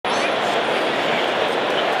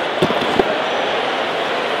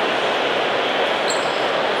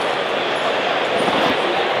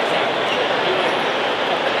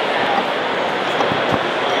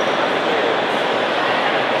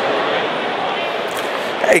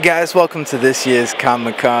Hey guys, welcome to this year's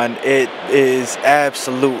Comic-Con. It is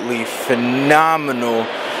absolutely phenomenal.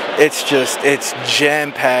 It's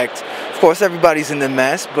jam-packed. Of course, everybody's in the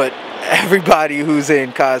mess, but everybody who's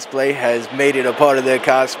in cosplay has made it a part of their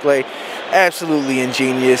cosplay. Absolutely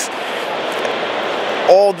ingenious.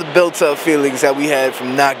 All the built-up feelings that we had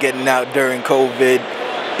from not getting out during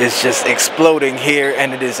COVID is just exploding here,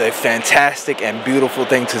 and it is a fantastic and beautiful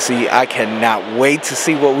thing to see. I cannot wait to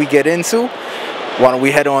see what we get into. Why don't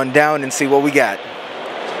we head on down and see what we got?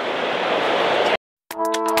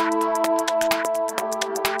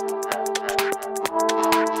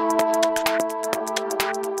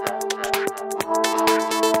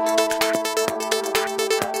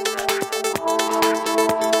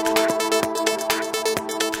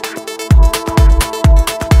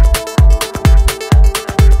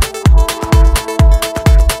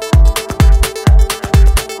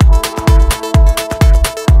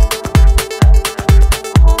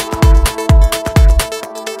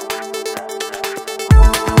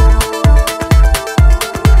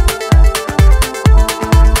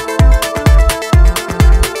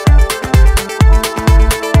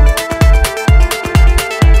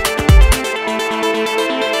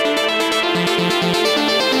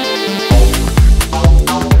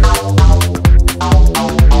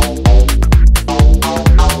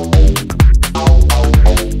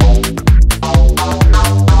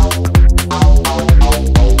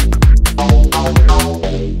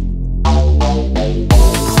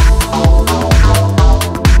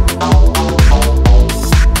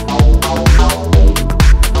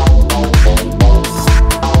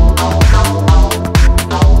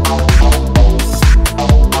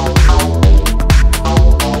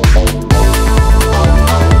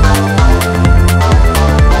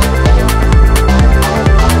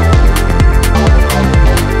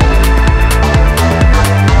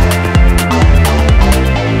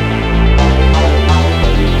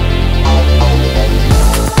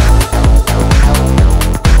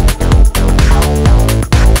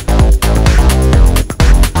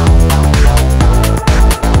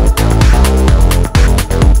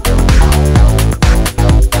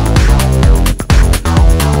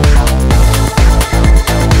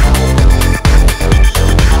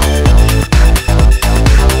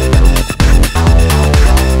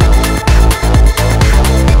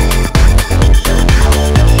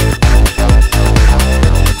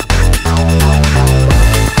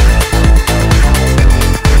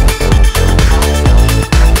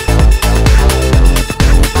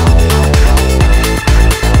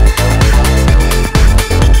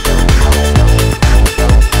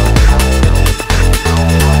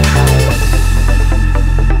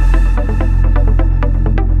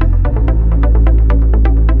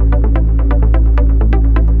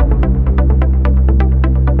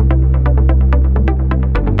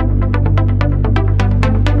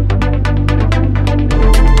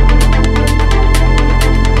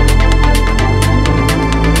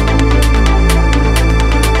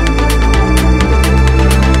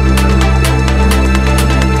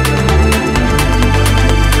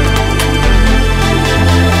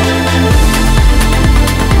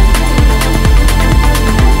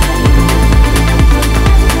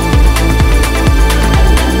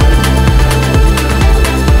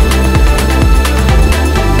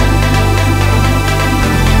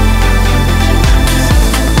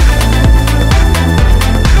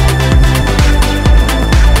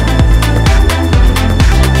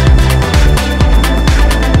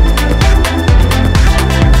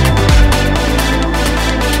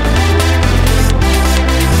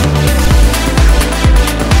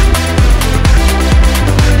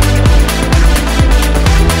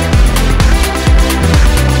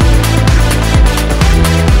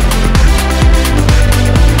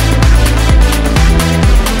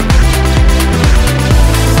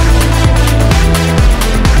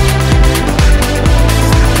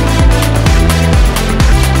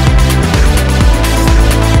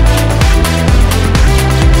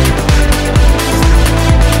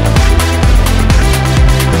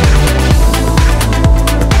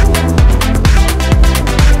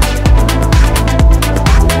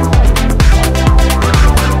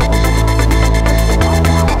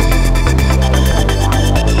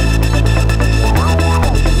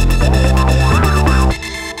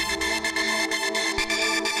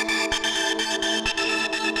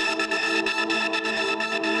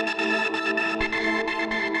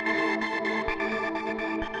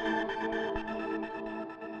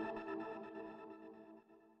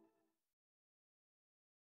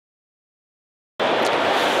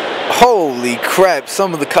 Holy crap,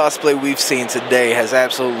 some of the cosplay we've seen today has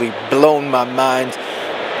absolutely blown my mind.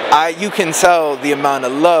 You can tell the amount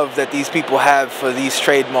of love that these people have for these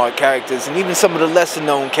trademark characters, and even some of the lesser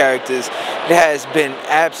known characters. It has been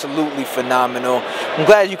absolutely phenomenal. I'm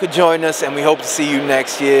glad you could join us, and we hope to see you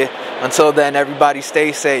next year. Until then, everybody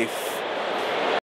stay safe.